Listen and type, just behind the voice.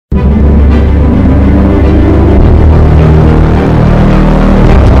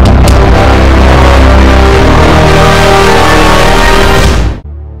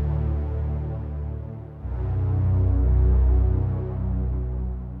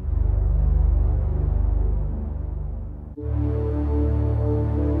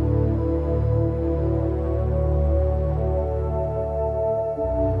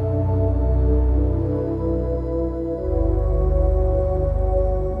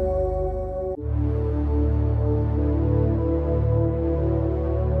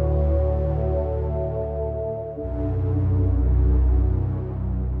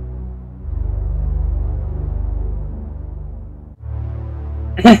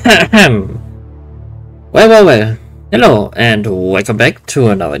Well. Hello, and welcome back to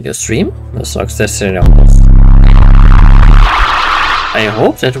another new stream, Nimbus Destin. I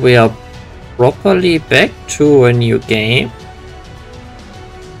hope that we are properly back to a new game.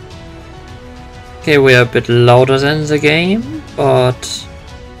 Okay, we are a bit louder than the game, but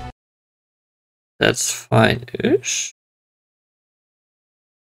that's fine-ish.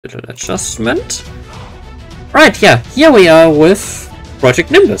 Little adjustment. Right, yeah, here we are with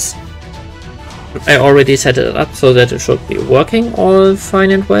Project Nimbus. I already set it up so that it should be working all fine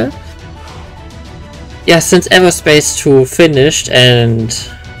and well. Yeah, since Everspace 2 finished and,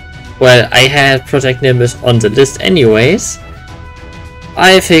 well, I had Project Nimbus on the list anyways,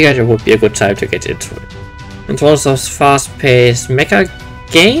 I figured it would be a good time to get into it. It's one of those fast-paced mecha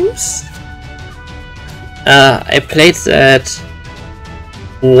games. I played that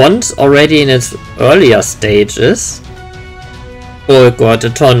once already in its earlier stages, so it got a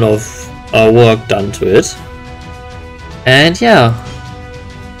ton of work done to it, and yeah,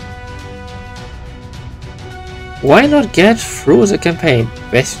 why not get through the campaign?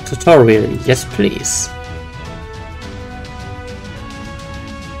 Basic tutorial, yes please.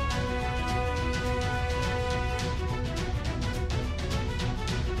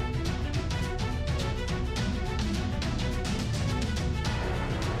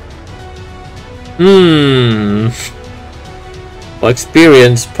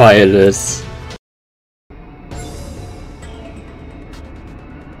 Experienced pilots.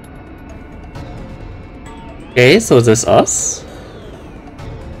 Okay, so this us?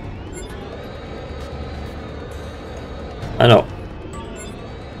 I know.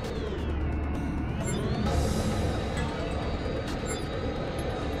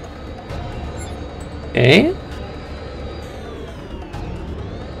 Okay.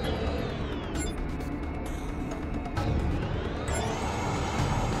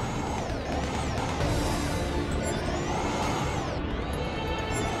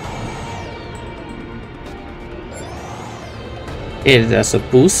 Okay, there's a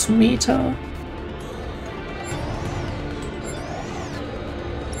boost meter.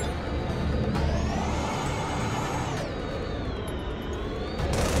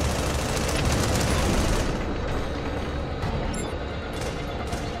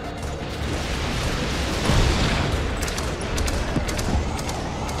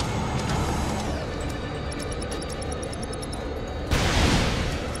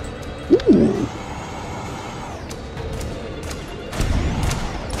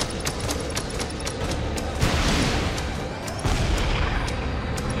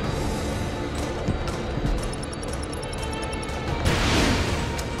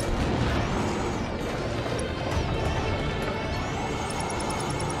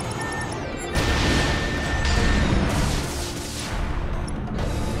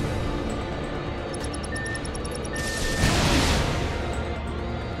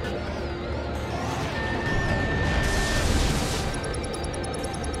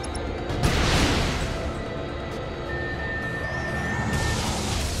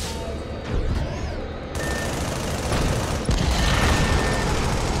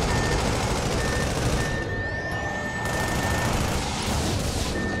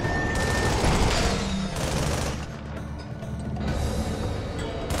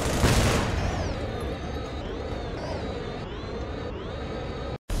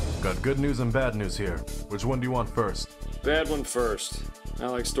 Got good news and bad news here. Which one do you want first? Bad one first. I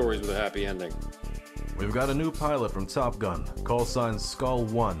like stories with a happy ending. We've got a new pilot from Top Gun, call sign Skull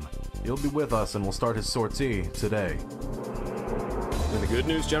 1. He'll be with us and will start his sortie today. And the good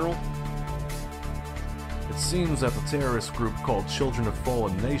news, General? It seems that the terrorist group called Children of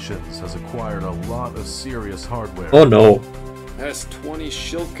Fallen Nations has acquired a lot of serious hardware. Oh no. S-20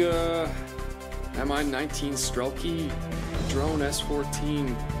 Shilka, Mi-19 Strelky, drone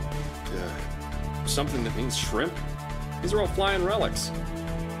S-14, something that means shrimp? These are all flying relics.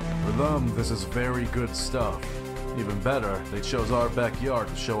 For them, this is very good stuff. Even better, they chose our backyard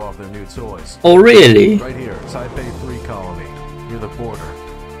to show off their new toys. Oh really? Right here, Taipei 3 colony, near the border.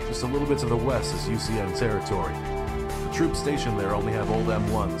 Just a little bit to the west is UCN territory. The troops stationed there only have old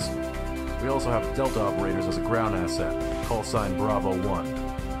M1s. We also have Delta operators as a ground asset, call sign Bravo 1.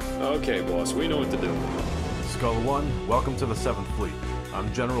 Okay, boss, we know what to do. Skull 1, welcome to the 7th Fleet.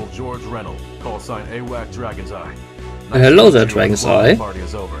 I'm General George Reynolds, call sign AWAC Dragon's Eye. Hello there, Dragon's Eye. The party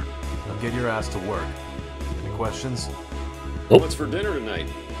is over. Now get your ass to work. Any questions? Oh. What's for dinner tonight?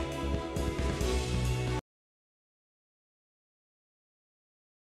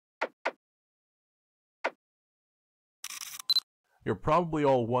 You're probably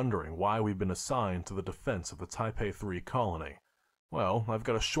all wondering why we've been assigned to the defense of the Taipei 3 colony. Well, I've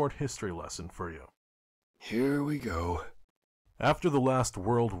got a short history lesson for you. Here we go. After the last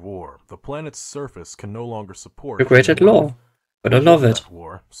World War, the planet's surface can no longer support Regretted human life. law, but I love it. That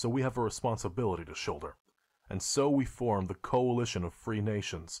war, so we have a responsibility to shoulder. And so we formed the Coalition of Free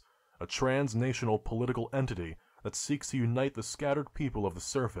Nations, a transnational political entity that seeks to unite the scattered people of the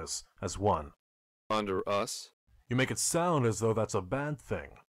surface as one. Under us? You make it sound as though that's a bad thing.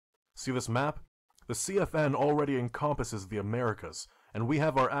 See this map? The CFN already encompasses the Americas, and we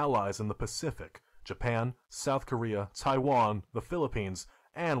have our allies in the Pacific, Japan, South Korea, Taiwan, the Philippines,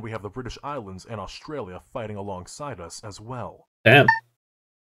 and we have the British Islands and Australia fighting alongside us as well. Damn.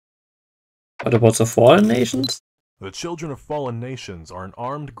 What about the fallen nations? The Children of Fallen Nations are an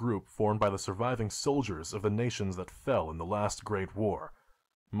armed group formed by the surviving soldiers of the nations that fell in the last Great War.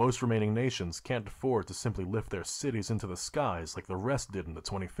 Most remaining nations can't afford to simply lift their cities into the skies like the rest did in the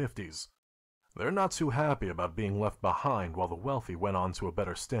 2050s. They're not too happy about being left behind while the wealthy went on to a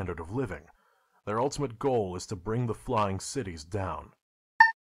better standard of living. Their ultimate goal is to bring the flying cities down.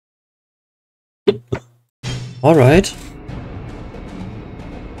 Alright.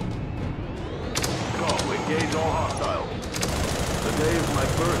 Go, engage all hostiles. Today is my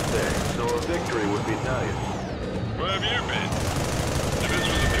birthday, so a victory would be nice. Where have you been? If this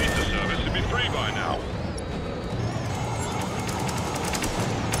was a pizza service, it'd be free by now.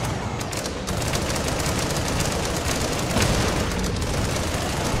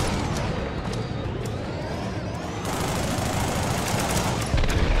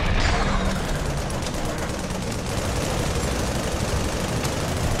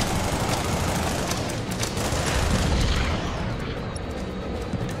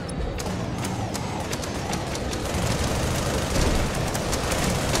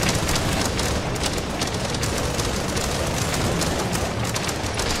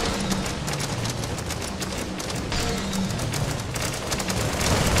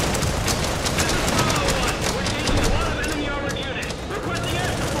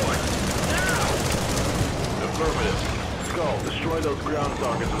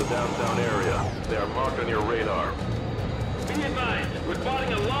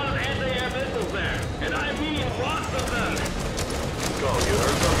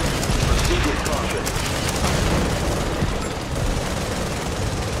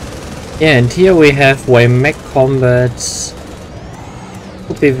 Yeah, and here we have why mech combat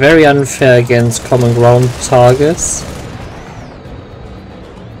would be very unfair against common ground targets.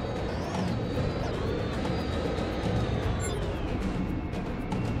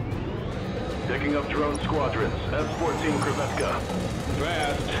 Taking up drone squadrons, S-14 Krevetka.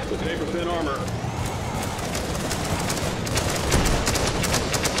 Fast, with paper-thin armor.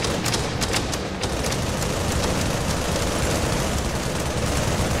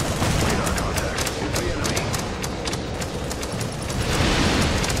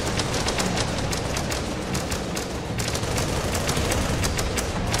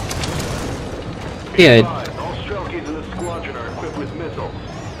 Yeah. All Strelkies in the squadron are equipped with missiles.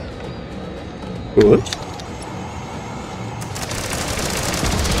 Good.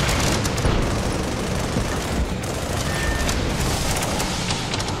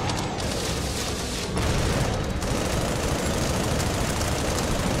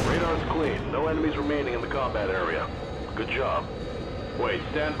 Radar's clean. No enemies remaining in the combat area. Good job. Wait,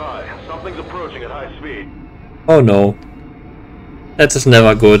 stand by. Something's approaching at high speed. Oh no. That is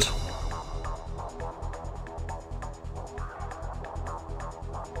never good.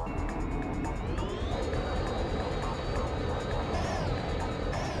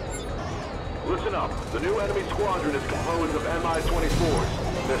 Listen up. The new enemy squadron is composed of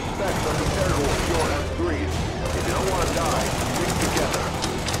Mi-24s. Their specs are comparable to your M3s. If you don't want to die, stick together.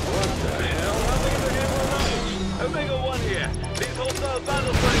 What the hell? I think they're getting remote. Omega 1 here. These hostile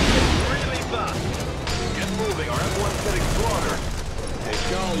battle planes get really fast. Get moving. Our M1's getting slaughtered. Hey,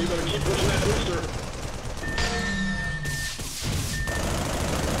 Skull, you better keep pushing that booster.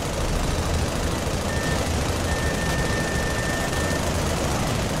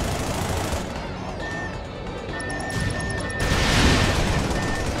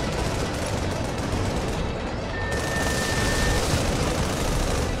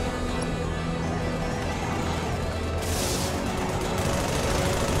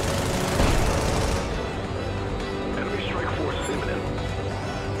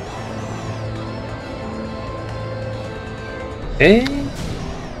 Okay.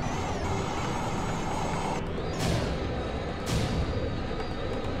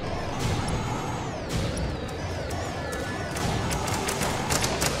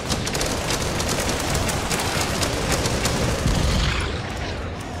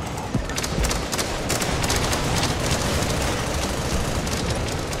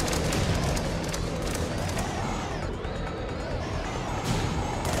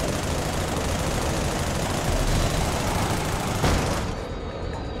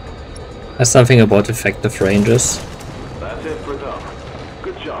 Something about effective ranges. That's it for them.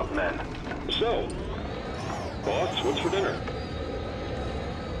 Good job, men. So, boss, what's for dinner?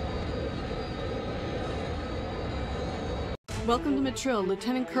 Welcome to Mitril,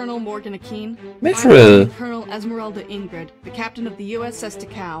 Lieutenant Colonel Morgan Akeen. Mitril. I'm Colonel Esmeralda Ingrid, the captain of the USS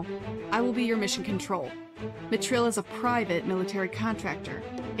Takao. I will be your mission control. Mitril is a private military contractor.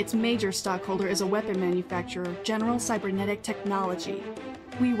 Its major stockholder is a weapon manufacturer, General Cybernetic Technology.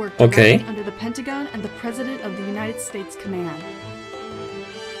 We work directly under the Pentagon and the President of the United States Command.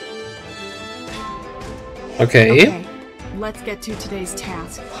 Okay, let's get to today's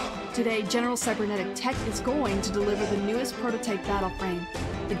task. Today, General Cybernetic Tech is going to deliver the newest prototype battle frame,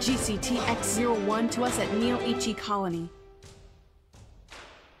 the GCT-X01, to us at Neo-Ichi Colony.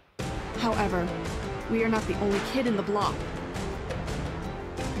 However, we are not the only kid in the block.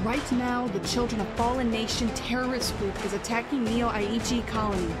 Right now, the Children of Fallen Nation terrorist group is attacking Neo-Ichi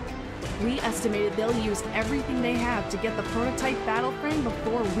Colony. We estimated they'll use everything they have to get the prototype battle frame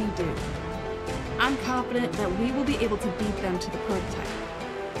before we do. I'm confident that we will be able to beat them to the prototype.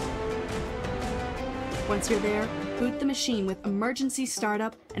 Once you're there, boot the machine with emergency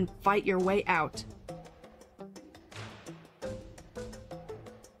startup and fight your way out.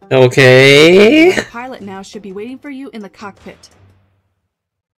 Okay. The pilot now should be waiting for you in the cockpit.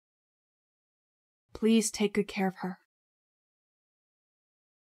 Please take good care of her.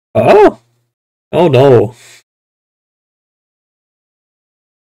 Oh? Oh no.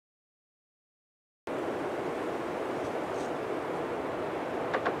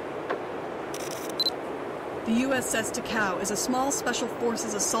 The USS Takao is a small Special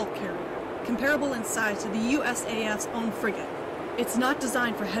Forces assault carrier, comparable in size to the USAF's own frigate. It's not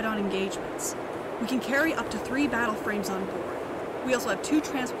designed for head-on engagements. We can carry up to 3 battle frames on board. We also have 2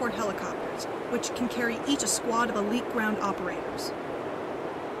 transport helicopters, which can carry each a squad of elite ground operators.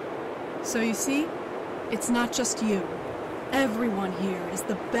 So you see, it's not just you. Everyone here is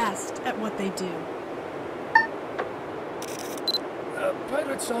the best at what they do.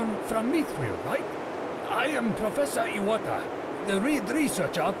 Pirates from Mithril, right? I am Professor Iwata, the lead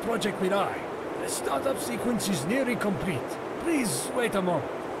researcher of Project Mirai. The startup sequence is nearly complete. Please wait a moment.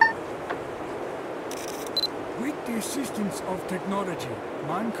 With the assistance of technology,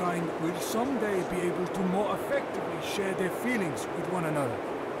 mankind will someday be able to more effectively share their feelings with one another.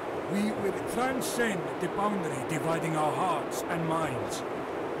 We will transcend the boundary dividing our hearts and minds.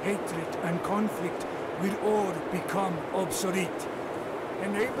 Hatred and conflict will all become obsolete.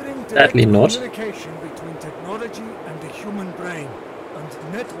 Enabling direct communication between technology and the human brain, and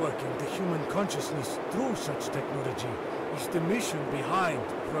networking the human consciousness through such technology is the mission behind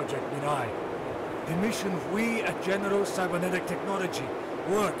Project Mirai. The mission we at General Cybernetic Technology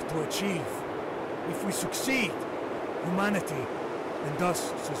work to achieve. If we succeed, humanity, and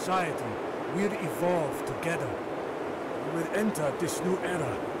thus society, will evolve together. We will enter this new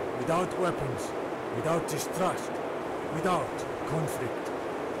era without weapons, without distrust, without conflict.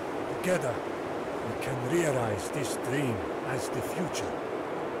 Together, we can realize this dream as the future,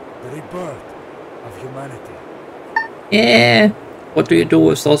 the rebirth of humanity. Yeah. What do you do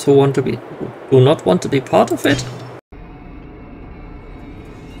with those who do not want to be part of it?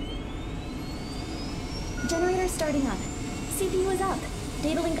 Generator starting up. CPU is up.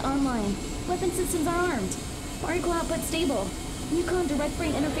 Data link online. Weapon systems are armed. Particle output stable. Yukon direct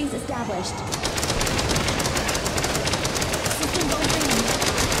brain interface established. System open.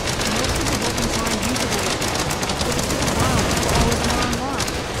 Most of the weapons are unusable. But it's still down. All of them are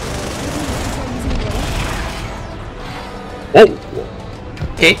unlocked. Maybe we can start using data? Whoa.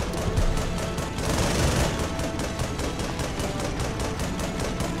 Okay.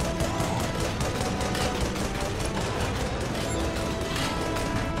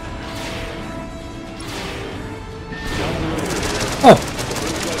 Oh.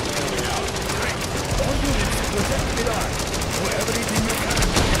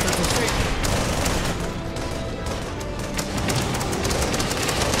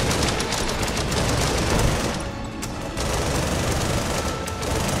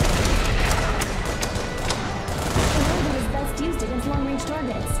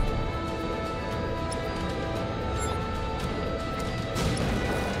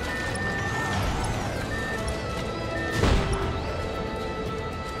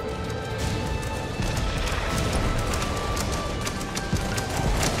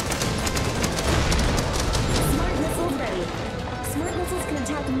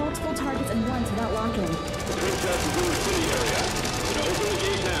 multiple targets at once without locking. The princess is in the city area. Open the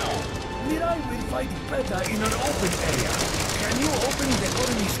gate now. Mirai will fight better in an open area. Can you open the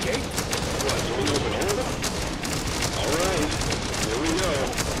colony's gate? What, you mean open all of them? Alright, here we go.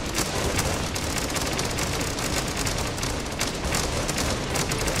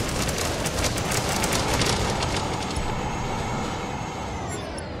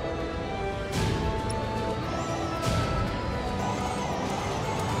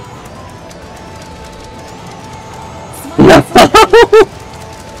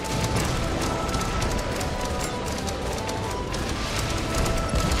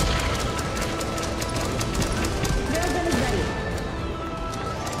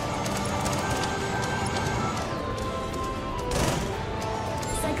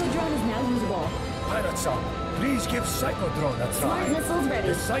 Psychodrone is now usable. Pirate-san, please give Psychodrone a try. Smart missiles ready.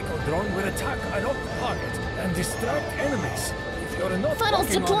 The Psychodrone will attack an up target and distract enemies. If you're not Funnels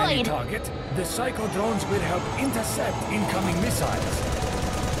working on any deployed. target, the Psychodrones will help intercept incoming missiles.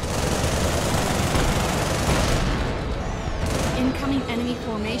 Incoming enemy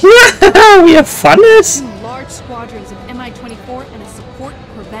formation. We have funnels? 2 large squadrons of Mi-24 and a support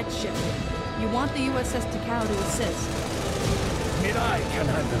corvette ship. You want the USS Takao to assist. Mirai can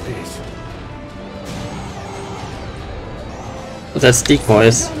handle this. That's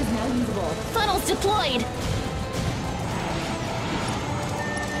decoys. Drone is now usable. Funnels deployed.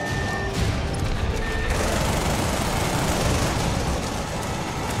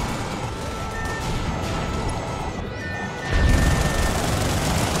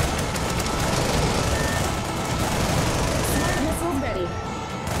 Smart missiles ready.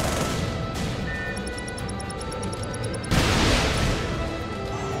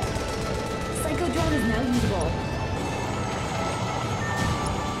 Psychodrone is now usable.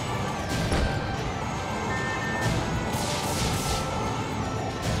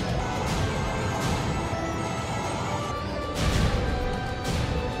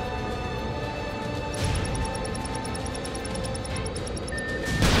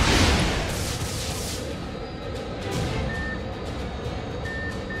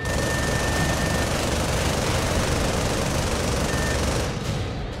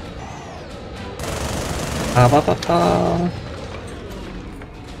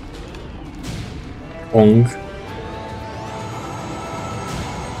 Bonk.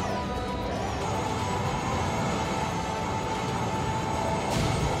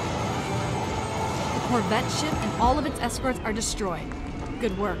 The corvette ship and all of its escorts are destroyed.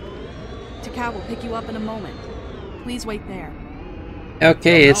 Good work. Takao will pick you up in a moment. Please wait there.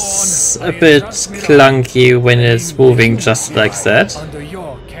 Okay, it's a bit clunky when it's moving just like that. Under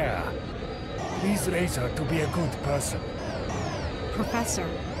your care. Please raise her to be a good person. Professor,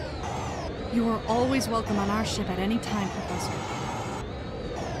 you are always welcome on our ship at any time, Professor.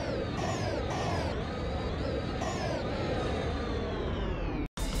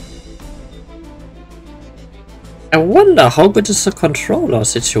 I wonder how good is the controller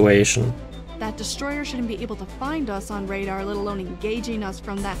situation? That destroyer shouldn't be able to find us on radar, let alone engaging us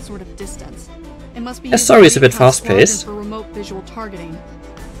from that sort of distance. It must be The story is a bit fast-paced. for remote visual targeting.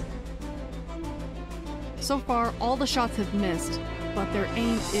 So far, all the shots have missed, but their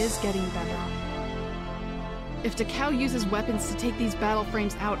aim is getting better. If Takao uses weapons to take these battle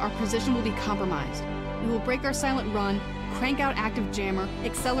frames out, our position will be compromised. We will break our silent run, crank out active jammer,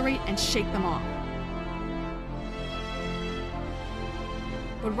 accelerate, and shake them off.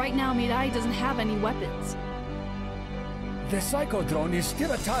 But right now, Mirai doesn't have any weapons. The Psychodrone is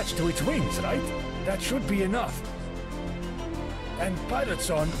still attached to its wings, right? That should be enough. And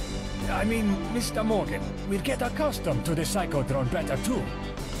Pirate-san, I mean, Mr. Morgan, will get accustomed to the Psychodrone better too.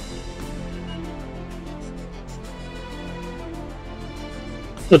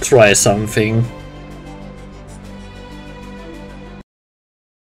 To try something.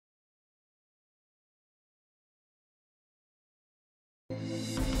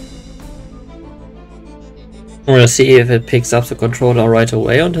 I'm gonna see if it picks up the controller right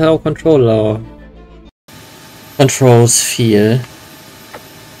away and how controller controls feel.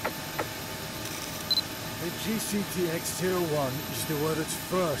 The GCTX-01 is the world's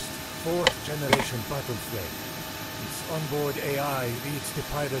first 4th generation battleframe. Its onboard AI reads the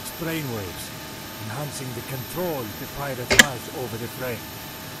pirate's brainwaves, enhancing the control the pirate has over the frame.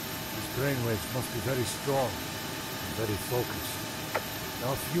 These brainwaves must be very strong and very focused.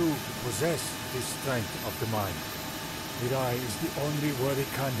 Now few possess this strength of the mind. Mirai is the only worthy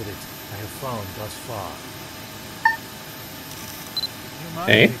candidate I have found thus far.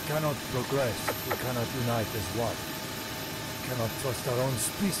 Humanity cannot progress if we cannot unite as one. We cannot trust our own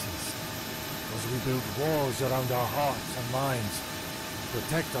species, because we build walls around our hearts and minds to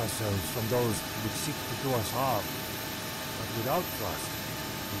protect ourselves from those who would seek to do us harm. But without trust,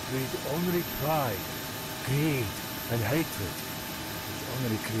 we breed only pride, greed, and hatred, which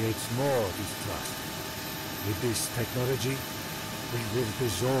only creates more distrust. With this technology, we will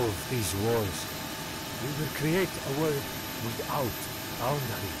dissolve these walls. We will create a world without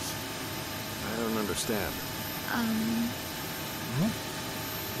boundaries. I don't understand.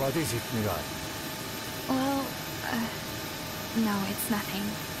 What is it, Mirai? Well, no, it's nothing.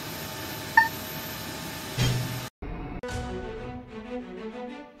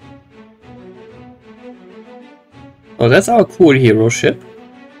 Oh, that's our cool hero ship.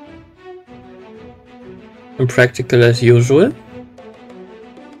 Impractical as usual.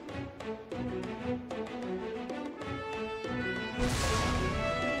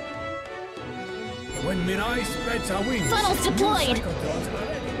 When Mirai spreads her wings, Funnels deployed! psychodrones are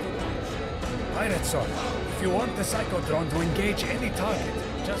ready to launch. Pirate Son, if you want the psychodrone to engage any target,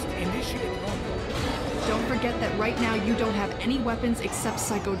 just initiate roadblock. Don't forget that right now you don't have any weapons except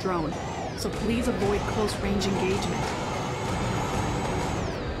Psychodrone, so please avoid close-range engagement.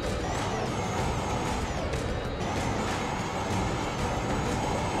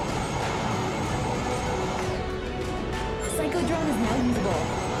 Psychodrone is now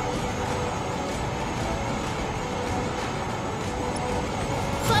usable.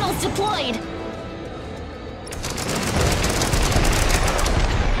 Funnels deployed!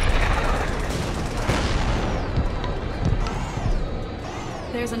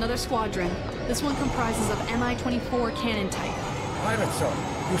 There's another squadron. This one comprises of Mi-24 cannon type. Pirate Son,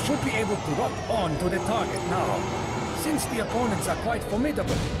 you should be able to lock on to the target now. Since the opponents are quite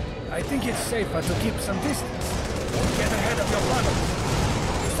formidable, I think it's safer to keep some distance. Don't get ahead of your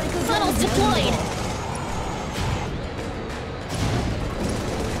funnels. Funnels deployed!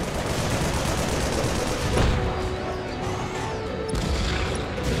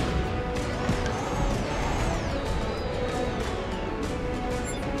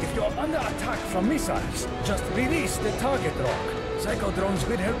 If you're under attack from missiles, just release the target lock. Psychodrones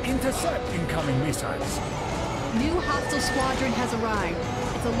will help intercept incoming missiles. New hostile squadron has arrived.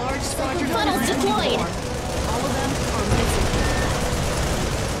 It's a large squadron of Funnels deployed! All of them are missing.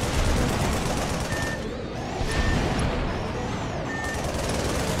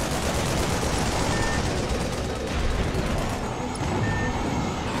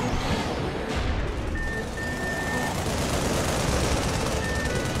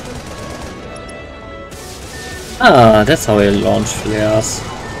 Ah, that's how I launch flares.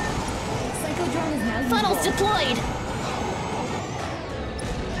 Psychodrone is now funnels deployed!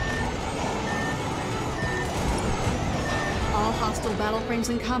 All hostile battle frames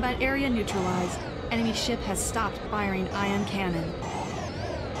in combat area neutralized. Enemy ship has stopped firing ion cannon.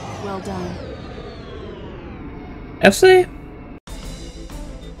 Well done. FC?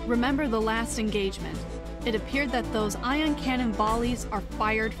 Remember the last engagement. It appeared that those ion cannon volleys are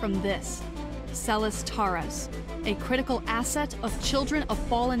fired from this. Celis Taurus, a critical asset of Children of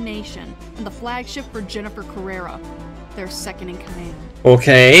Fallen Nation, and the flagship for Jennifer Carrera, their second in command.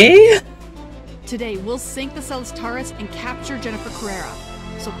 Okay. Today, we'll sink the Celis Taurus and capture Jennifer Carrera,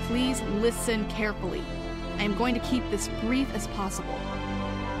 so please listen carefully. I am going to keep this brief as possible.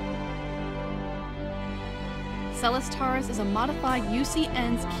 Celis Taurus is a modified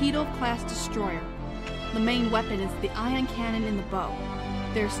UCN's Keto-class destroyer. The main weapon is the ion cannon in the bow.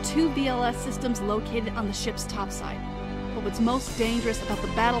 There's 2 VLS systems located on the ship's topside. But what's most dangerous about the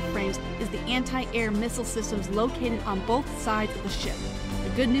battle frames is the anti-air missile systems located on both sides of the ship. The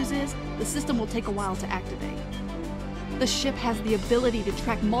good news is, the system will take a while to activate. The ship has the ability to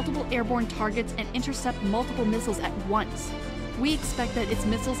track multiple airborne targets and intercept multiple missiles at once. We expect that its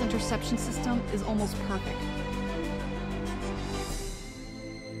missiles interception system is almost perfect.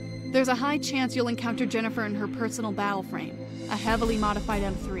 There's a high chance you'll encounter Jennifer in her personal battle frame, a heavily modified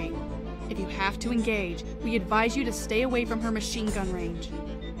M3. If you have to engage, we advise you to stay away from her machine gun range.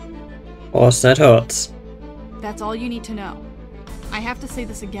 Course, that hurts. That's all you need to know. I have to say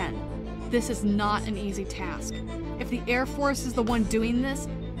this again. This is not an easy task. If the Air Force is the one doing this,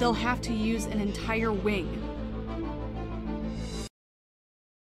 they'll have to use an entire wing.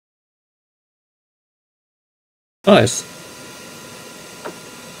 Nice.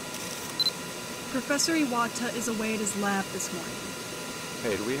 Professor Iwata is away at his lab this morning.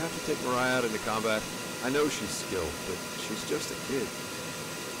 Hey, do we have to take Mirai out into combat? I know she's skilled, but she's just a kid.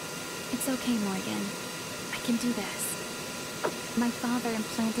 It's okay, Morgan. I can do this. My father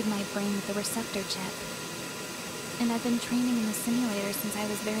implanted my brain with a receptor chip. And I've been training in the simulator since I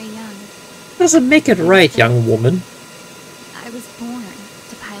was very young. Doesn't make it right, young woman. I was born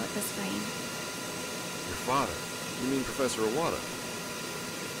to pilot this brain. Your father? You mean Professor Iwata?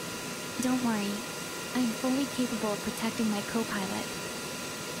 Don't worry. I am fully capable of protecting my co-pilot.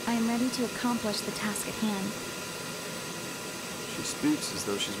 I am ready to accomplish the task at hand. She speaks as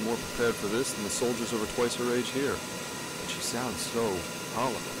though she's more prepared for this than the soldiers over twice her age here. But she sounds so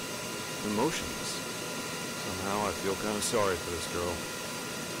hollow, emotionless. Somehow I feel kind of sorry for this girl.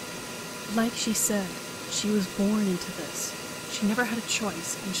 Like she said, she was born into this. She never had a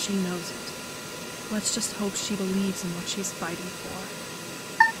choice, and she knows it. Let's just hope she believes in what she's fighting for.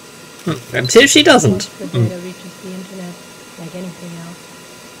 Until she doesn't. Once the data reaches the internet, like anything else,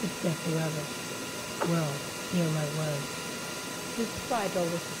 it's there forever. Well, hear my words. Despite all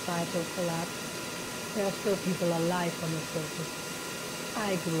the societal collapse, there are still people alive on the surface.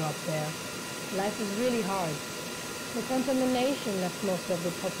 I grew up there. Life was really hard. The contamination left most of the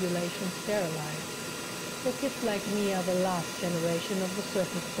population sterilized. The kids like me are the last generation of the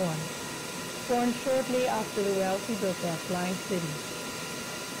surface born. Born shortly after the wealthy built their flying cities.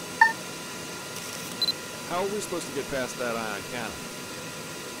 How are we supposed to get past that ion cannon?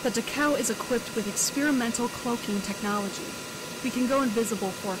 The Dachau is equipped with experimental cloaking technology. We can go invisible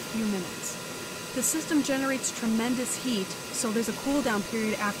for a few minutes. The system generates tremendous heat, so there's a cooldown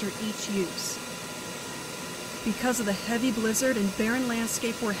period after each use. Because of the heavy blizzard and barren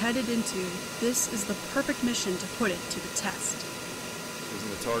landscape we're headed into, this is the perfect mission to put it to the test. Isn't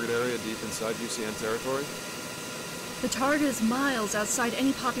the target area deep inside UCN territory? The target is miles outside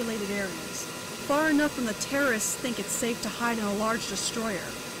any populated areas. Far enough when the terrorists think it's safe to hide in a large destroyer.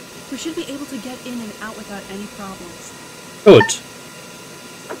 We should be able to get in and out without any problems. Good.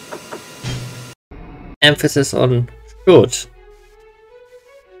 Emphasis on good.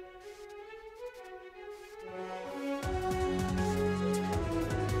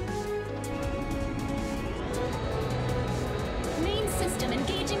 Main system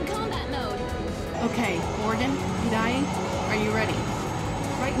engaging combat mode. Okay, Morgan, Mirai, are you ready?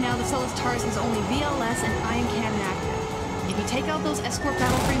 Right now, the Solus Taurus has only VLS and ion cannon active. If you take out those escort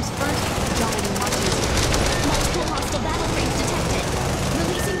battle frames first, the job will be much easier. Multiple hostile battle frames detected.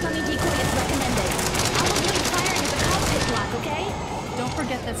 Releasing dummy decoy is recommended. I'll avoid firing at the cockpit block, okay? Don't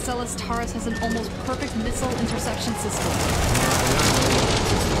forget that Solus Taurus has an almost perfect missile interception system.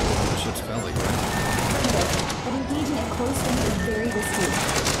 The ship's belly, right? But engaging at close range is very risky.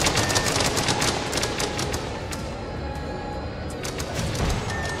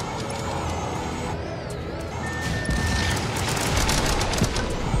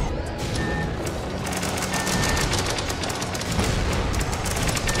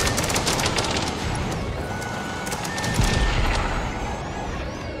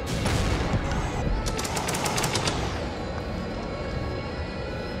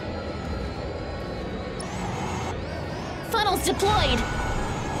 Funnels deployed!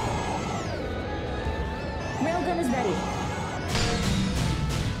 Railgun is ready.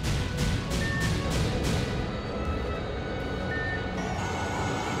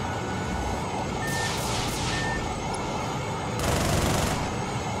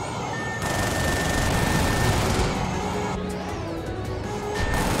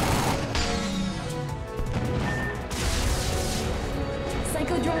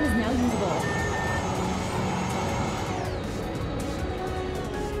 Psychodrone is now usable.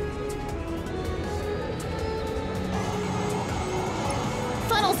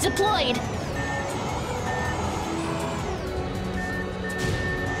 Funnels deployed!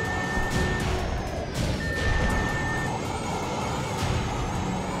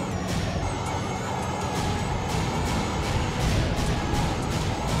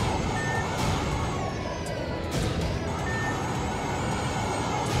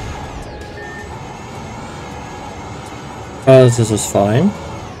 This is fine.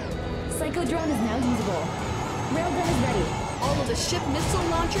 Psychodrone is now usable. Railgun is ready. All of the ship missile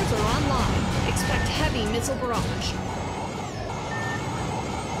launchers are online. Expect heavy missile barrage.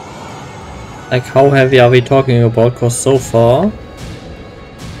 Like, how heavy are we talking about? Cause so far,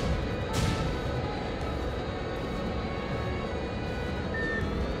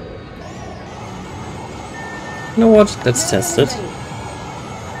 you know what? Let's test it.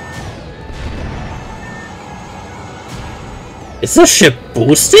 Is the ship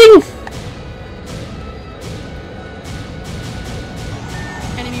boosting?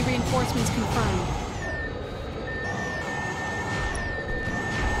 Enemy reinforcements confirmed.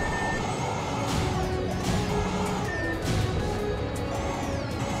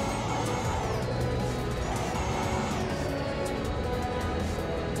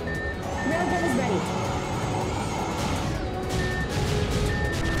 Railgun is ready.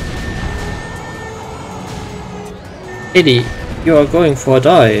 Eddie, you are going for a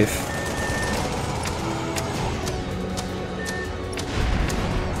dive.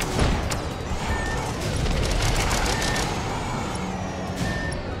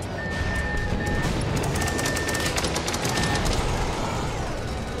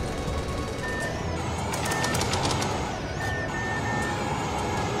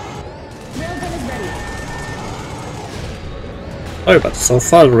 Railgun is ready. Sorry, but so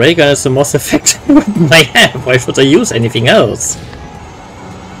far the ray gun is the most effective weapon I have. Why should I use anything else?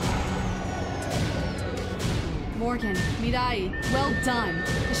 Morgan, Mirai, well done.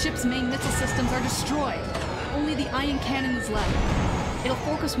 The ship's main missile systems are destroyed. Only the ion cannon is left. It'll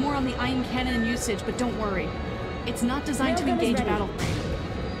focus more on the ion cannon usage, but don't worry. It's not designed to Railgun is engage ready. battle frame.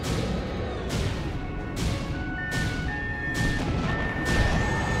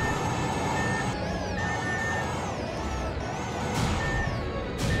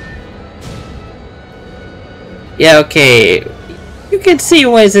 Yeah, okay. You can see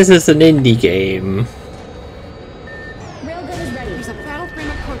why this is an indie game. Railgun is ready. There's a battle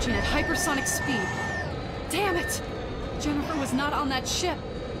frame approaching at hypersonic speed. Damn it! Jennifer was not on that ship.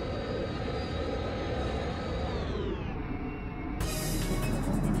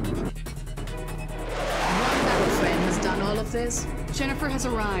 One battle frame has done all of this. Jennifer has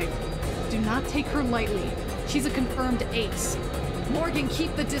arrived. Do not take her lightly. She's a confirmed ace. Morgan,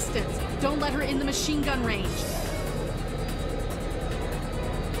 keep the distance. Don't let her in the machine gun range.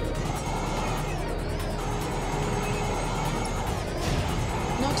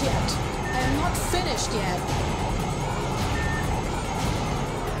 Not yet. I am not finished yet.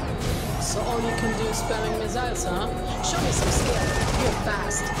 So all you can do is spamming missiles, huh? Show me some skill. You're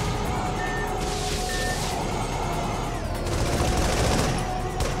fast.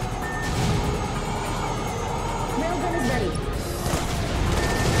 Railgun is ready.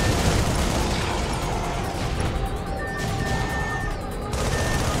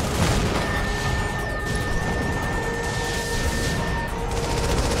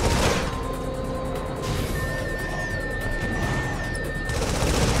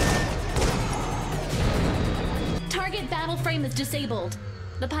 Target battle frame is disabled.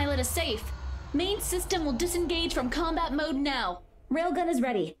 The pilot is safe. Main system will disengage from combat mode now. Railgun is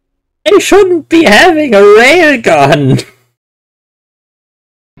ready. They shouldn't be having a railgun!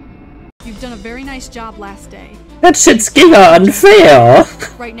 You've done a very nice job last day. That shit's giga unfair!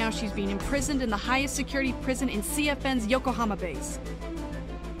 Right now she's being imprisoned in the highest security prison in CFN's Yokohama base.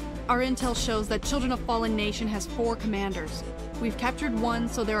 Our intel shows that Children of Fallen Nation has 4 commanders. We've captured 1,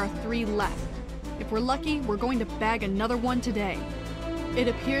 so there are 3 left. If we're lucky, we're going to bag another one today. It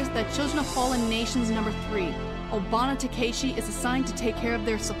appears that Children of Fallen Nation's number 3, Obana Takeshi, is assigned to take care of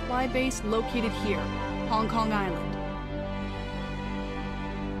their supply base located here, Hong Kong Island.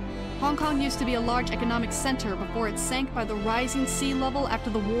 Hong Kong used to be a large economic center before it sank by the rising sea level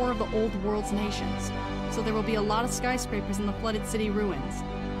after the War of the Old World's Nations, so there will be a lot of skyscrapers in the flooded city ruins.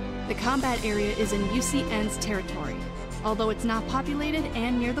 The combat area is in UCN's territory. Although it's not populated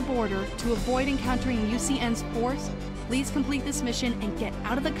and near the border, to avoid encountering UCN's force, please complete this mission and get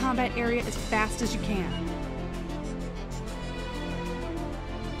out of the combat area as fast as you can.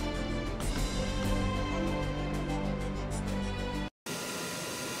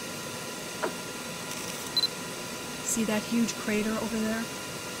 See that huge crater over there?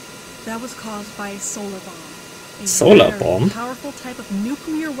 That was caused by a solar bomb. A Solar very bomb? powerful type of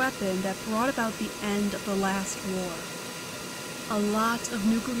nuclear weapon that brought about the end of the last war. A lot of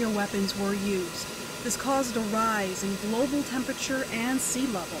nuclear weapons were used. This caused a rise in global temperature and sea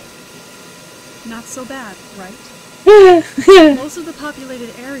level. Not so bad, right? Most of the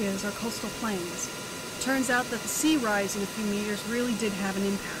populated areas are coastal plains. Turns out that the sea rise in a few meters really did have an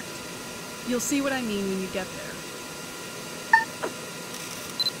impact. You'll see what I mean when you get there.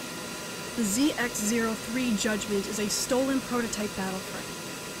 The ZX-03 Judgment is a stolen prototype battle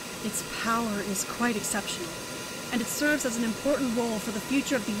frame. Its power is quite exceptional, and it serves as an important role for the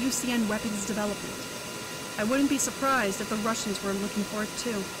future of the UCN weapons development. I wouldn't be surprised if the Russians were looking for it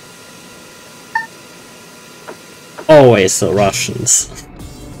too. Always the Russians.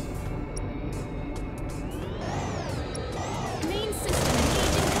 Main system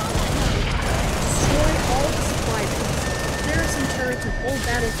engaging combat mode. Destroy all the supply points. There are some turrets with old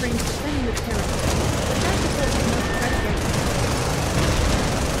battle frames defending the territory, but that's because there's no threat against them.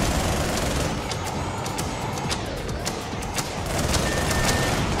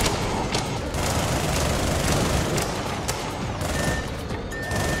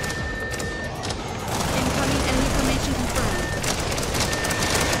 Incoming enemy formation confirmed.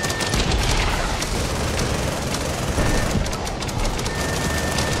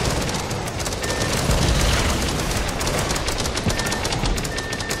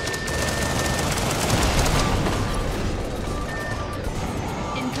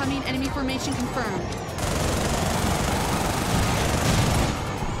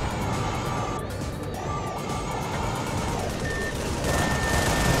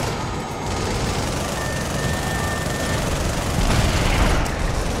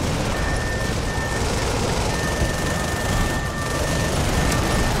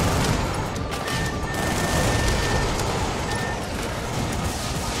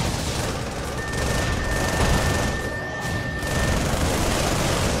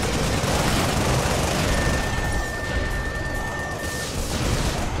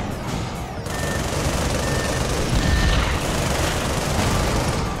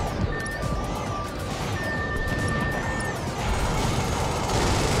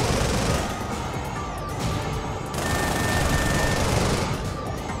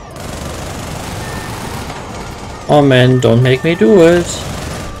 Oh man, don't make me do it.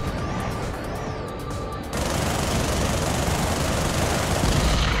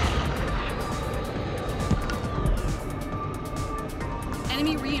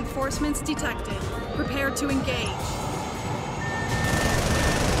 Enemy reinforcements detected. Prepare to engage.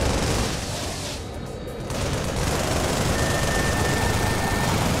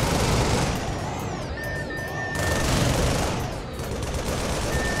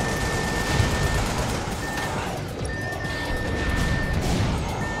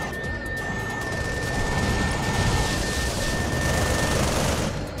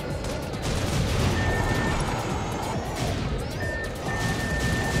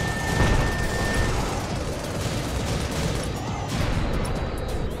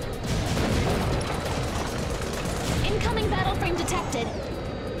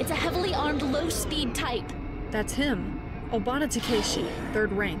 It's a heavily armed, low-speed type. That's him. Obata Takeshi,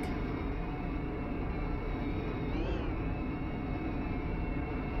 3rd rank.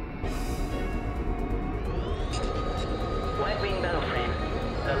 White-wing battle frame.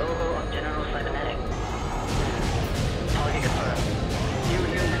 The logo of General Cybernetic. Target confirmed. You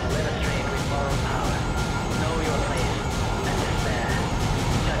humans live astray with borrowed power. Know your place and despair.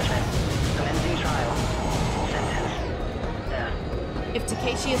 Judgment. Commencing trial. Sentence. Death. If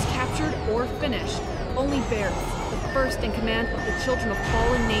Takeshi is captured or finished, only Barry, the first in command of the Children of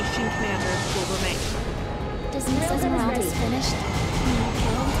Fallen Nation commanders, will remain. Does Miss Esmeralda's finished?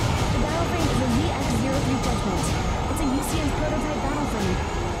 Killed? The battle frame is a ZX-03 Judgment. It's a UCN's prototype battle frame.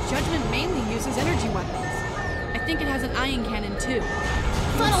 Judgment mainly uses energy weapons. I think it has an ion cannon too.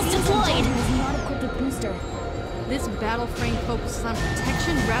 Funnels deployed! It is not equipped with booster. This battle frame focuses on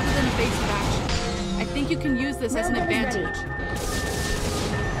protection rather than evasive action. I think you can use this as an advantage.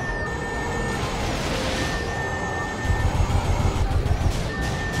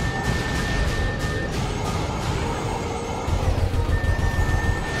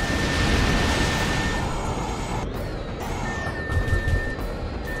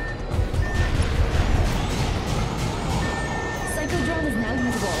 Psychodrome is now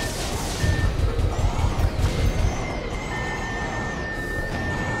usable.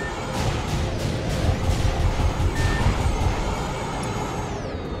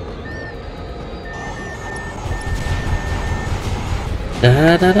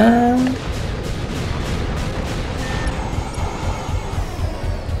 Da da da.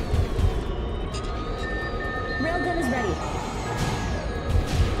 Railgun is ready.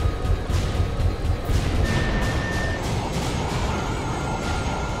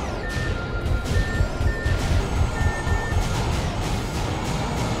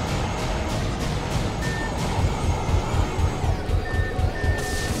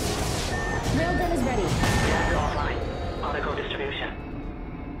 Railgun is ready. Gas offline. Particle distribution.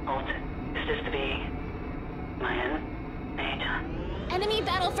 Alt, is this to be my end? Enemy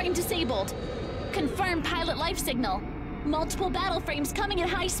battle frame disabled. Confirmed pilot life signal. Multiple battle frames coming at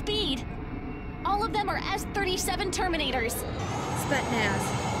high speed. All of them are S-37 Terminators. Spetsnaz.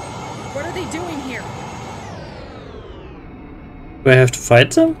 What are they doing here? Do I have to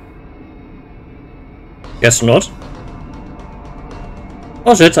fight them? Guess not.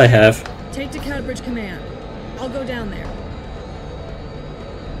 Oh shit, I have. Take to Cadbridge Command. I'll go down there.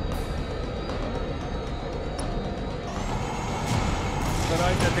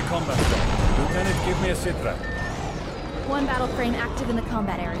 Arrived at the combat zone. Lieutenant, give me a sitrep. One battle frame active in the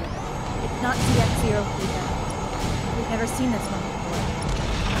combat area. It's not ZX-03 though. We've never seen this one before.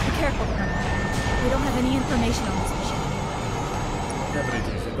 Be careful, Colonel. We don't have any information on this mission. Whatever it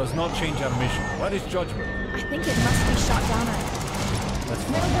is, it does not change our mission. What is Judgment? I think it must be shot down already. That's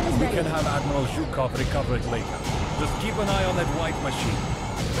fine. We can have Admiral Zhukov recover it later. Just keep an eye on that white machine.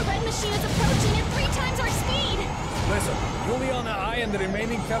 The red machine is approaching at 3 times our speed. Listen, Juliana, I and the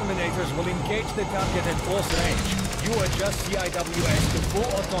remaining Terminators will engage the target at close range. You adjust CIWS to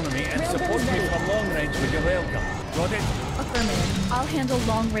full autonomy and support me from long range with your railgun. Got it? Affirmative. I'll handle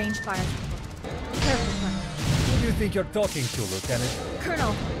long-range fire support. Be careful, Colonel. Who do you think you're talking to, Lieutenant?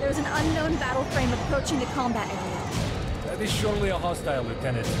 Colonel, there's an unknown battle frame approaching the combat area. That is surely a hostile,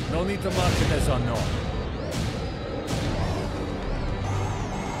 Lieutenant. No need to mark it as unknown.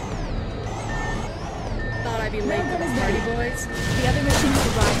 Thought I'd be late for the party, boys. The other machine has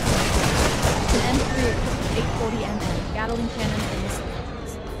arrived. An M3 equipped with 840 MM, Gatling cannon, and missile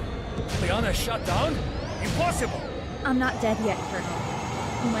launchers. Liana shut down? Impossible! I'm not dead yet, Colonel.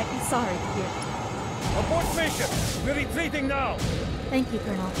 You might be sorry to hear. Abort mission! We're retreating now! Thank you,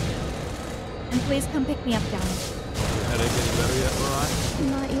 Colonel. And please come pick me up down there. Headache any better yet, Mirai?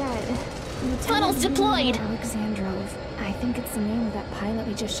 Not yet. Funnels deployed! Alexandrov. I think it's the name of that pilot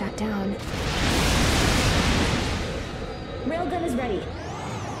we just shot down. Railgun is ready.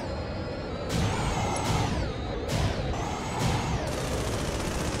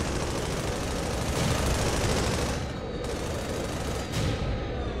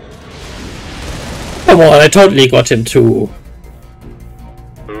 Come on, I totally got him too.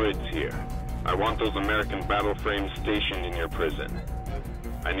 It's here. I want those American battle frames stationed in your prison.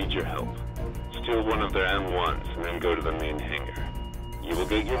 I need your help. Steal one of their M1s and then go to the main hangar. You will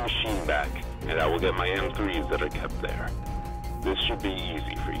get your machine back, and I will get my M3s that are kept there. This should be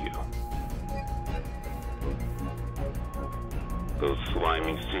easy for you. Those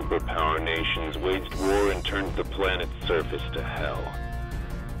slimy superpower nations waged war and turned the planet's surface to hell.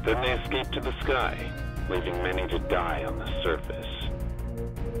 Then they escaped to the sky, leaving many to die on the surface.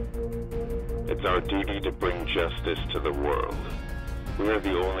 It's our duty to bring justice to the world. We are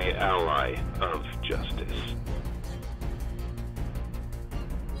the only ally of justice.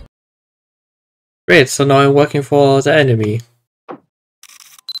 Great, so now I'm working for the enemy.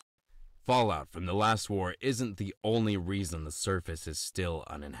 Fallout from the last war isn't the only reason the surface is still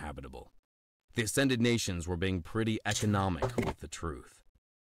uninhabitable. The Ascended Nations were being pretty economic with the truth.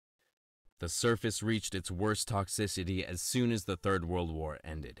 The surface reached its worst toxicity as soon as the Third World War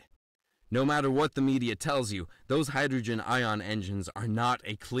ended. No matter what the media tells you, those hydrogen ion engines are not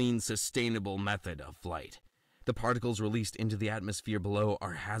a clean, sustainable method of flight. The particles released into the atmosphere below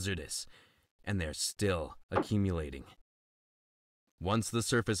are hazardous, and they're still accumulating. Once the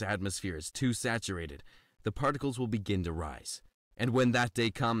surface atmosphere is too saturated, the particles will begin to rise. And when that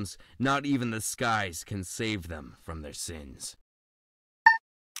day comes, not even the skies can save them from their sins.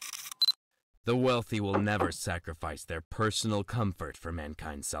 The wealthy will never sacrifice their personal comfort for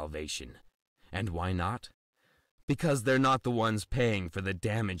mankind's salvation. And why not? Because they're not the ones paying for the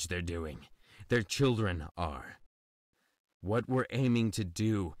damage they're doing. Their children are. What we're aiming to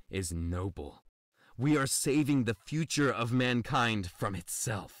do is noble. We are saving the future of mankind from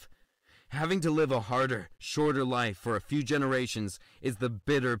itself. Having to live a harder, shorter life for a few generations is the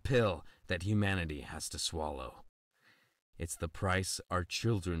bitter pill that humanity has to swallow. It's the price our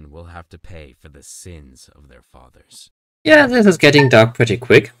children will have to pay for the sins of their fathers. Yeah, this is getting dark pretty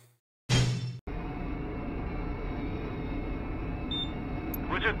quick.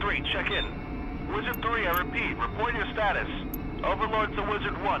 Wizard 3, check in. Wizard 3, I repeat, report your status. Overlord to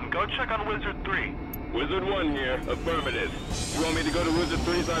Wizard 1, go check on Wizard 3. Wizard 1 here, affirmative. You want me to go to Wizard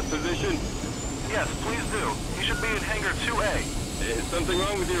 3's last position? Yes, please do. You should be in Hangar 2A. There's something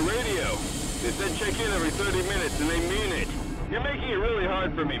wrong with your radio. They said check in every 30 minutes, and they mean it. You're making it really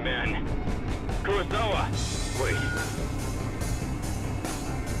hard for me, man. Kurosawa, wait.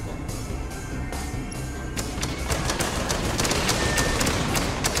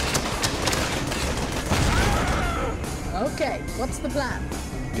 Okay, what's the plan?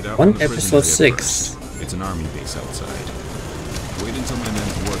 Get out On from the prison episode area 6. first. It's an army base outside. Wait until my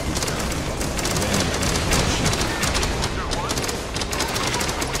men's work is done. Then you can get your machine.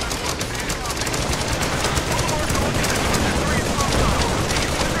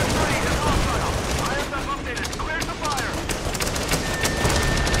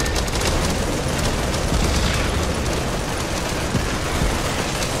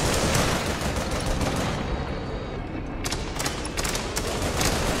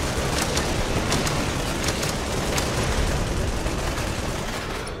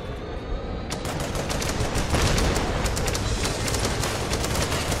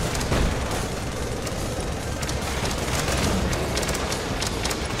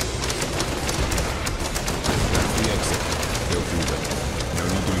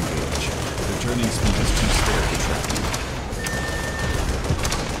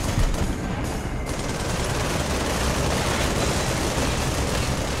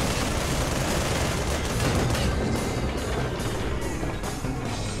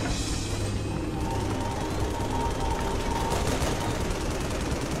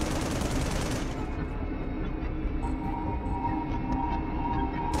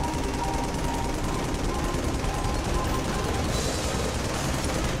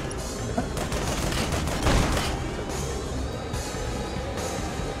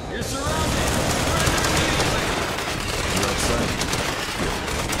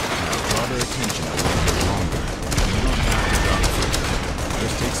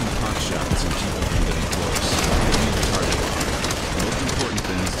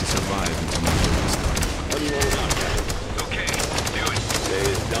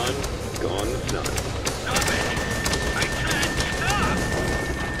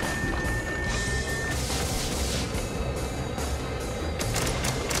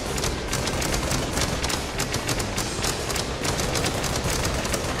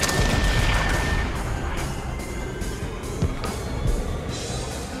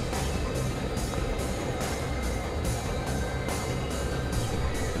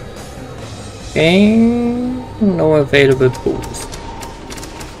 Checking. No available boost.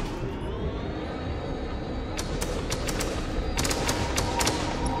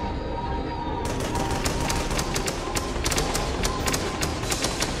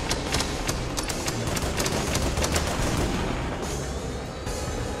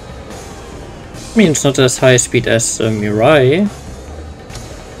 I mean, it's not as high speed as Mirai.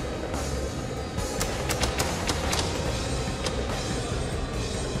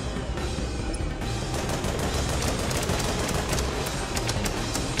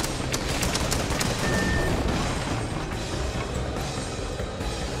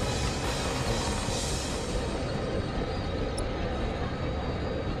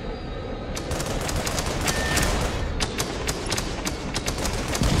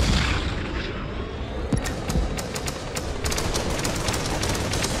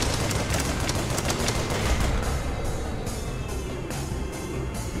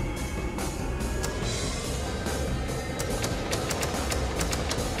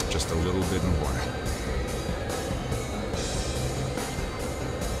 Just a little bit more.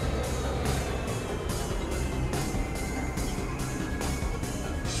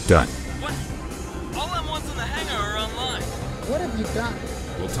 Done. What? All M1s in the hangar are online. What have you done?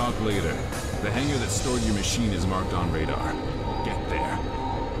 We'll talk later. The hangar that stored your machine is marked on radar. Get there.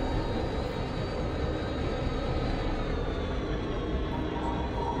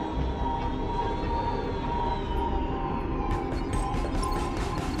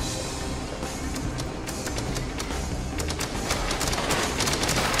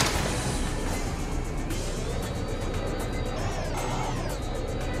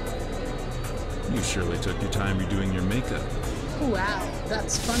 You surely took your time redoing your makeup. Wow,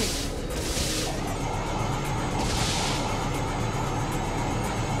 that's funny. See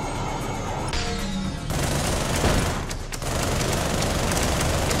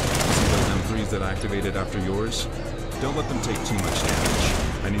those M3s that activated after yours? Don't let them take too much damage.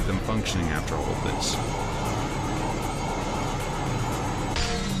 I need them functioning after all of this.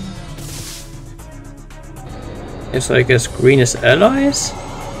 Yes, I guess green is allies?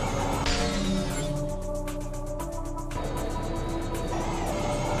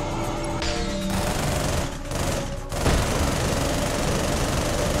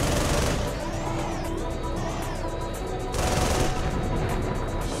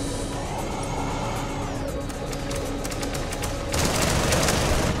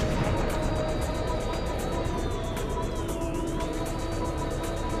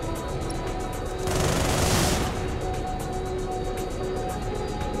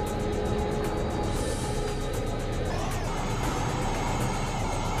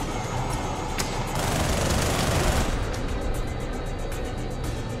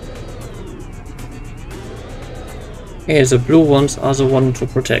 Okay, the blue ones are the ones to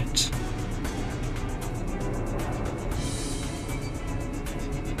protect.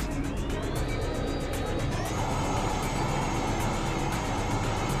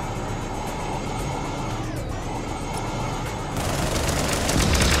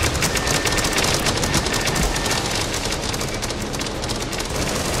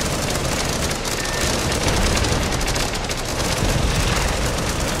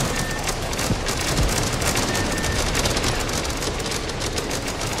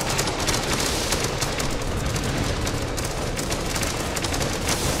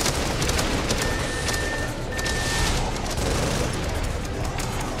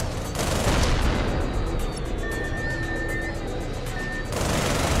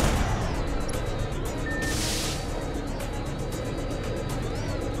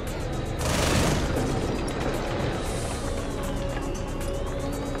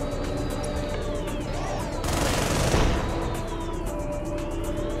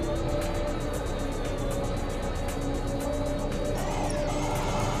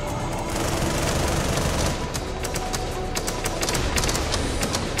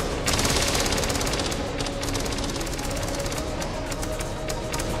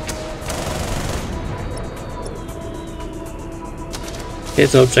 Okay,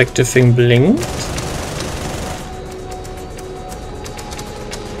 the objective thing blinked.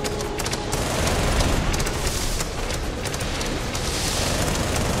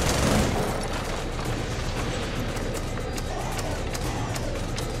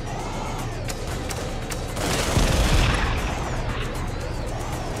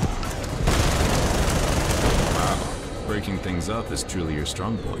 Wow, breaking things up is truly your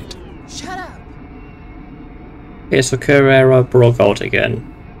strong point. Shut up. Okay, so Carrera broke out again.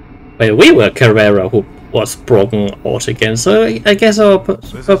 Well, we were Carrera who was broken out again, so I guess our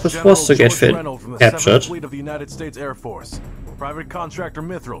purpose was to get captured. Fleet of the United States Air Force. Private Contractor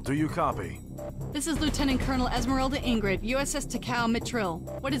Mithril, do you copy? This is Lieutenant Colonel Esmeralda Ingrid, USS Takao Mitril.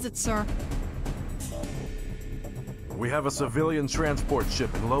 What is it, sir? We have a civilian transport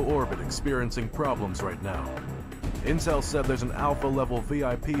ship in low orbit experiencing problems right now. Intel said there's an Alpha-level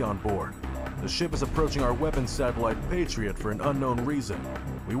VIP on board. The ship is approaching our weapons satellite Patriot for an unknown reason.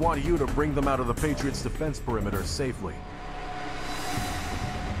 We want you to bring them out of the Patriot's defense perimeter safely.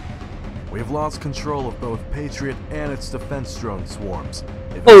 We have lost control of both Patriot and its defense drone swarms.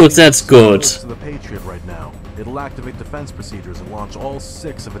 Oh, that's good. To the Patriot right now, it'll activate defense procedures and launch all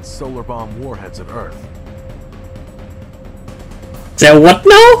 6 of its solar bomb warheads at Earth. There what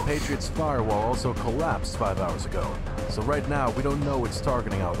now? Patriot's firewall also collapsed 5 hours ago, so right now we don't know its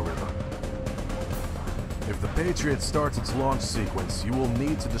targeting algorithm. If the Patriot starts its launch sequence, you will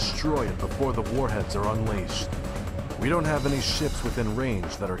need to destroy it before the warheads are unleashed. We don't have any ships within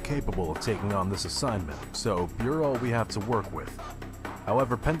range that are capable of taking on this assignment, so you're all we have to work with.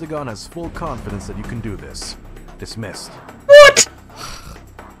 However, Pentagon has full confidence that you can do this. Dismissed. What?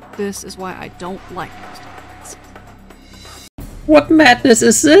 This is why I don't like this. What madness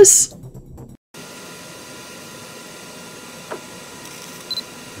is this? Do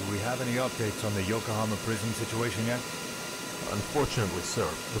we have any updates on the Yokohama prison situation yet? Unfortunately, sir,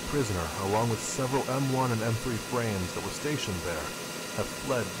 the prisoner, along with several M1 and M3 frames that were stationed there, have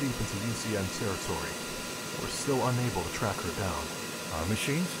fled deep into UCN territory. We're still unable to track her down. Our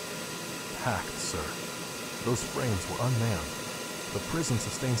machines? Hacked, sir. Those frames were unmanned. The prison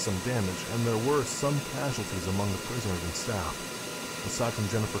sustained some damage, and there were some casualties among the prisoners and staff. Aside from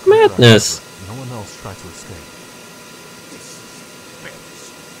Jennifer Madness! No one else tried to escape. This is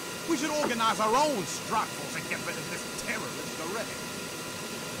madness. We should organize our own strike force and get rid of this terrorist already.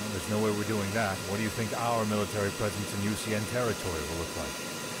 Well, there's no way we're doing that. What do you think our military presence in UCN territory will look like?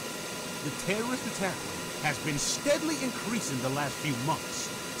 The terrorist attack has been steadily increasing the last few months.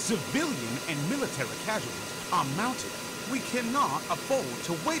 Civilian and military casualties are mounting. We cannot afford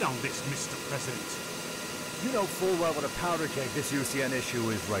to wait on this, Mr. President. You know full well what a powder keg this UCN issue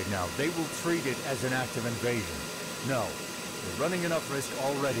is right now. They will treat it as an act of invasion. No, we're running enough risk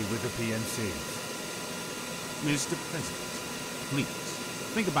already with the PNCs. Mr. President, please,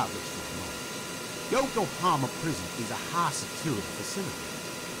 think about this for a moment. Yokohama Prison is a high-security facility.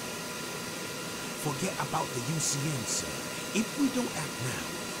 Forget about the UCN, sir. If we don't act now,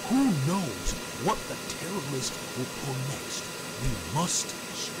 who knows what the terrorists will pull next? We must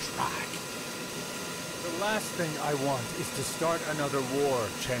strike. The last thing I want is to start another war,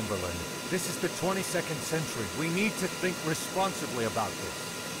 Chamberlain. This is the 22nd century. We need to think responsibly about this.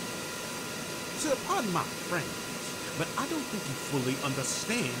 Sir, pardon my French, but I don't think you fully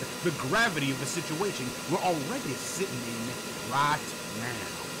understand the gravity of the situation we're already sitting in right now.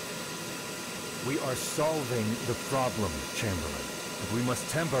 We are solving the problem, Chamberlain. But we must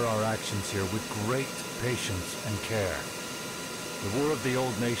temper our actions here with great patience and care. The War of the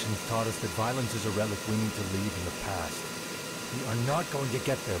Old Nations taught us that violence is a relic we need to leave in the past. We are not going to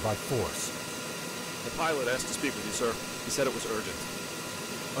get there by force. The pilot asked to speak with you, sir. He said it was urgent.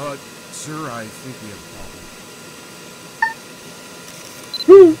 Sir, I think we have a problem.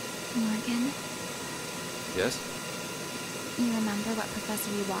 Morgan, Yes? you remember what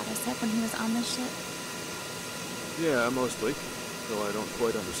Professor Iwata said when he was on this ship? Yeah, mostly. Though I don't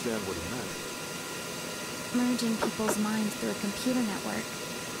quite understand what he meant. Merging people's minds through a computer network.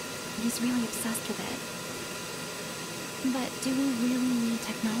 He's really obsessed with it. But do we really need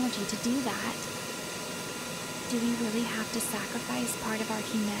technology to do that? Do we really have to sacrifice part of our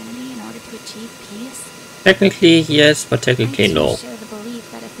humanity in order to achieve peace? Technically, yes, but technically, no. I share the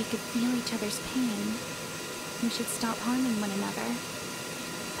belief that if we could feel each other's pain, we should stop harming one another.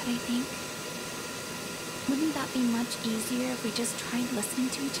 But I think, wouldn't that be much easier if we just tried listening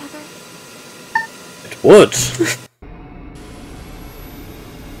to each other? It would.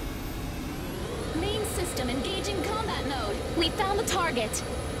 Main system engaging combat node. We found the target.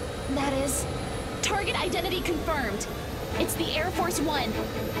 That is, target identity confirmed. It's the Air Force One.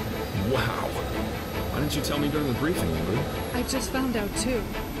 Wow. Why didn't you tell me during the briefing, Ingrid? I just found out too.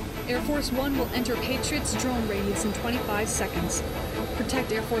 Air Force One will enter Patriot's drone radius in 25 seconds.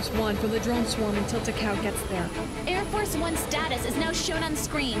 Protect Air Force One from the drone swarm until Takao gets there. Air Force One's status is now shown on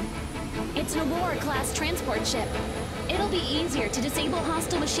screen. It's an Aurora-class transport ship. It'll be easier to disable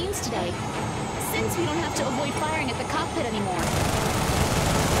hostile machines today, since we don't have to avoid firing at the cockpit anymore.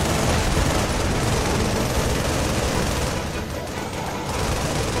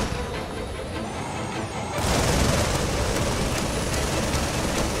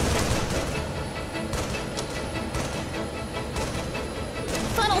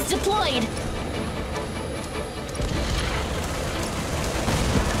 Funnels deployed!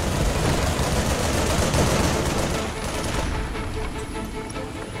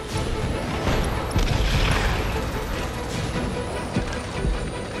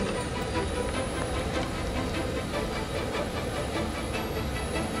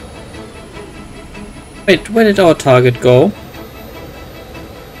 Wait, where did our target go?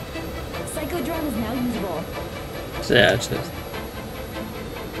 Psychodrome is now usable. There it is.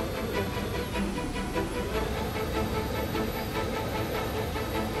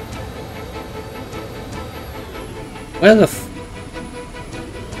 Where the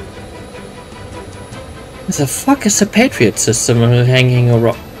fuck is the Patriot system hanging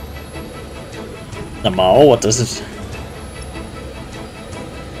around? Now, what is it?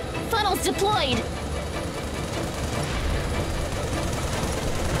 Funnels deployed.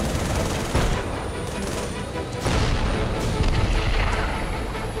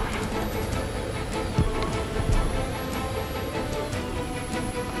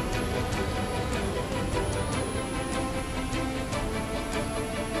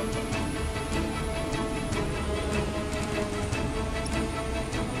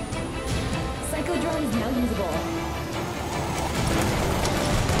 Psychodrome is now usable.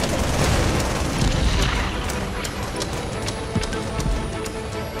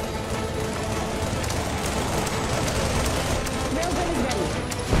 Railgun is ready.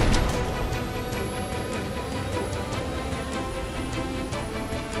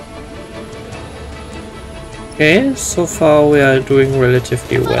 Okay, so far we are doing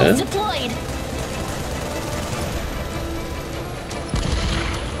relatively well. Deployed.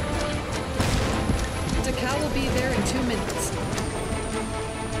 Decal will be there in 2 minutes.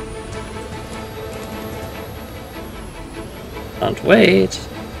 Can't wait.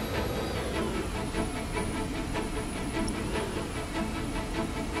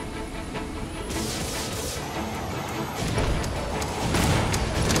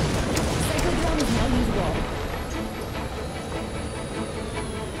 Psychodrome is now usable.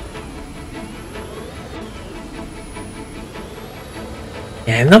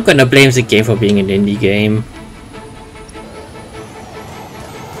 Yeah, I'm not gonna blame the game for being an indie game.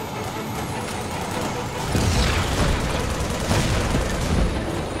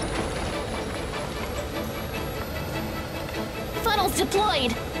 Funnels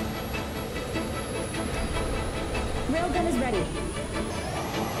deployed. Railgun is ready.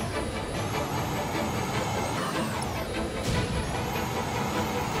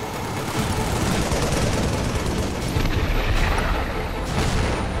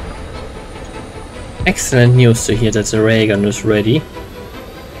 Excellent news to hear that the ray gun is ready.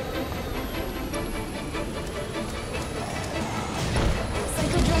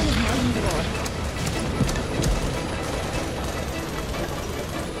 Psychodrome is now usable.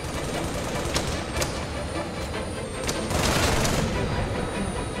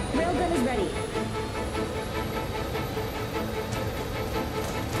 Railgun is ready.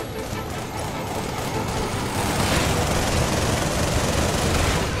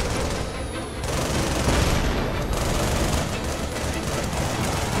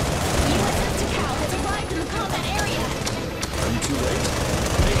 USS Decal has arrived in the combat area. Are you too late?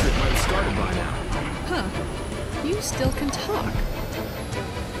 Patriot might have started by now. Huh. You still can talk.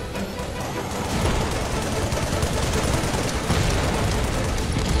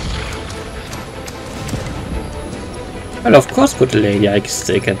 Well, of course, good lady, I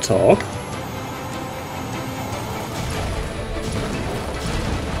still can talk.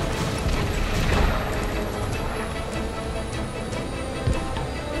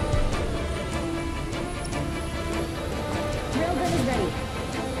 Railgun is ready.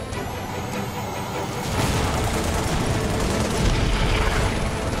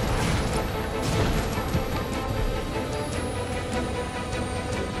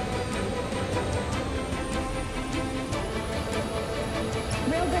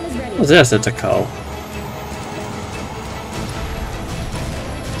 Railgun is ready. Oh, there's a cow.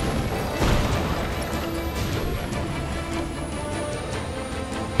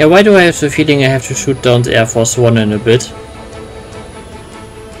 Yeah, why do I have the feeling I have to shoot down the Air Force One in a bit?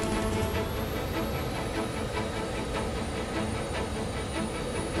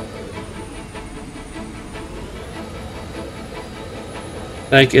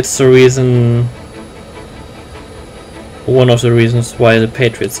 Like, it's the reason... one of the reasons why the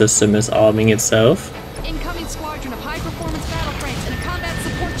Patriot system is arming itself. Incoming squadron of high-performance battle frames and a combat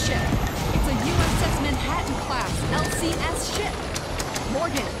support ship. It's a USS Manhattan class LCS ship.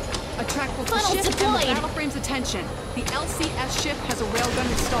 Morgan, attract both the Funnels ship and deployed. the battle frame's attention. The LCS ship has a railgun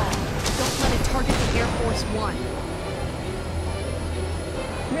installed. Don't let it target the Air Force One.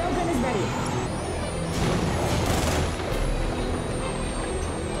 Railgun is ready.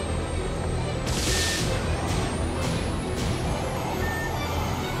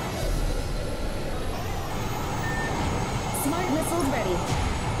 Smart missiles ready.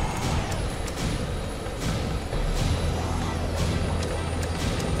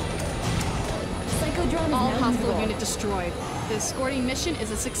 Psychodrome All hostile unit destroyed. The escorting mission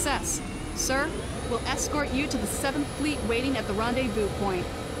is a success. Sir, we'll escort you to the 7th Fleet waiting at the rendezvous point.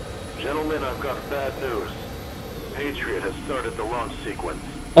 Gentlemen, I've got bad news. Patriot has started the launch sequence.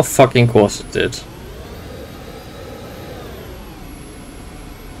 Of fucking course it did.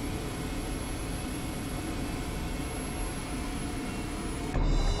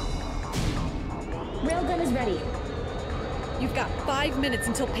 Railgun is ready. You've got 5 minutes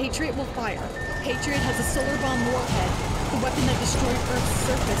until Patriot will fire. Patriot has a solar bomb warhead, the weapon that destroyed Earth's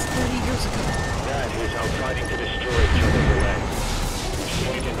surface 30 years ago. That is how fighting to destroy each other will end. We've seen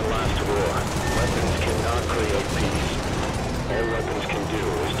it in the last war. Weapons cannot create peace. All weapons can do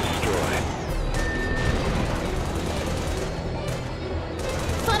is destroy.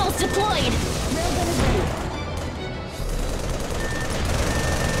 Funnels deployed! Railgun is ready.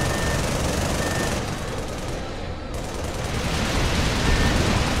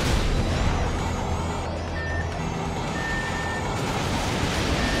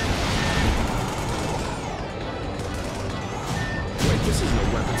 This isn't a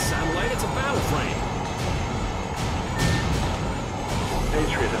weapon satellite, it's a battle frame.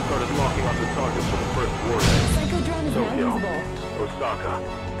 Patriot has started locking onto targets for the first warhead. Psychodrone is now Tokyo, usable. Osaka,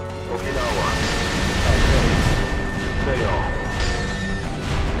 Okinawa, Taipei, Seoul.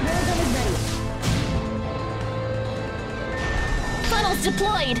 Railgun is ready. Funnels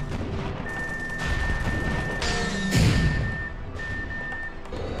deployed!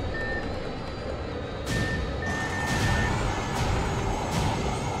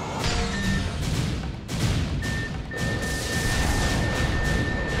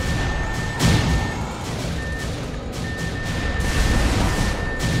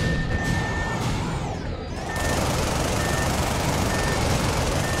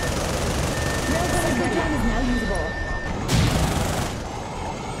 Psychodrone is now usable.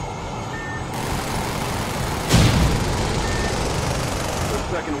 The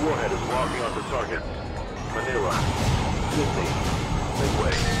second warhead is locking onto targets. Manila, Sydney,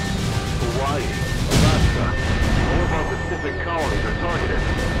 Midway, Hawaii, Alaska. All of our Pacific colonies are targeted.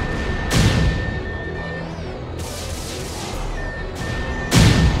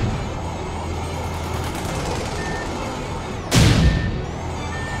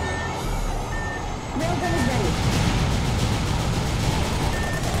 Railgun is ready.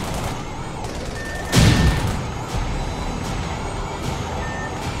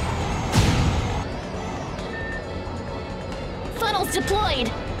 Funnels deployed!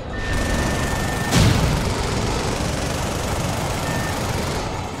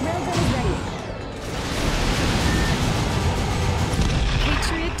 Railgun is ready.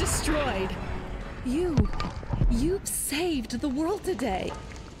 Patriot destroyed. You've saved the world today.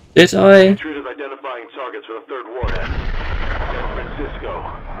 Did I? Patriot is identifying targets for the third warhead. San Francisco,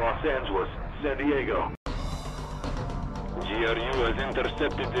 Los Angeles, San Diego. GRU has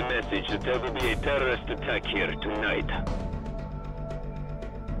intercepted the message that there will be a terrorist attack here tonight.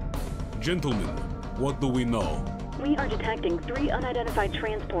 Gentlemen, what do we know? We are detecting 3 unidentified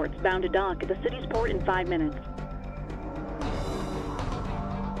transports bound to dock at the city's port in 5 minutes.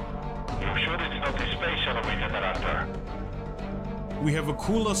 You sure it's not the space shuttle we did that after? We have a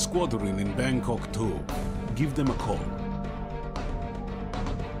Kula squadron in Bangkok too. Give them a call.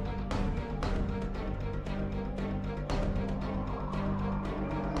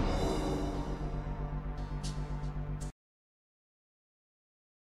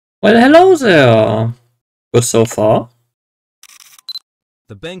 Well, hello there. Good so far.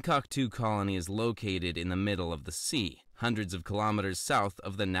 The Bangkok 2 colony is located in the middle of the sea, hundreds of kilometers south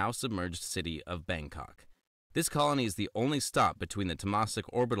of the now submerged city of Bangkok. This colony is the only stop between the Temasek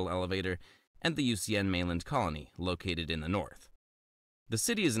orbital elevator and the UCN mainland colony, located in the north. The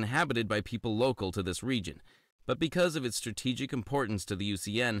city is inhabited by people local to this region, but because of its strategic importance to the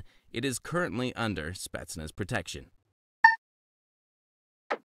UCN, it is currently under Spetsnaz protection.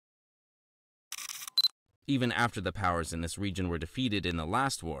 Even after the powers in this region were defeated in the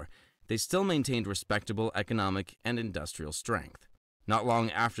last war, they still maintained respectable economic and industrial strength. Not long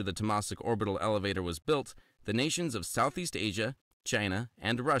after the Temasek orbital elevator was built, the nations of Southeast Asia, China,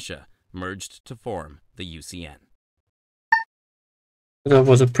 and Russia merged to form the UCN. That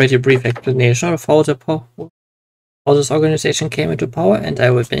was a pretty brief explanation of how this organization came into power, and I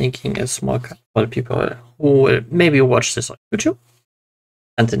will be making a small cut for the people who will maybe watch this on YouTube.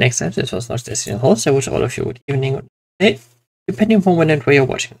 Until next time, this was Nox Destin host. I wish all of you good evening or day, depending on when and where you're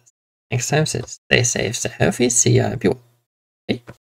watching this. Next time, stay safe, stay healthy, see ya, everyone. Bye.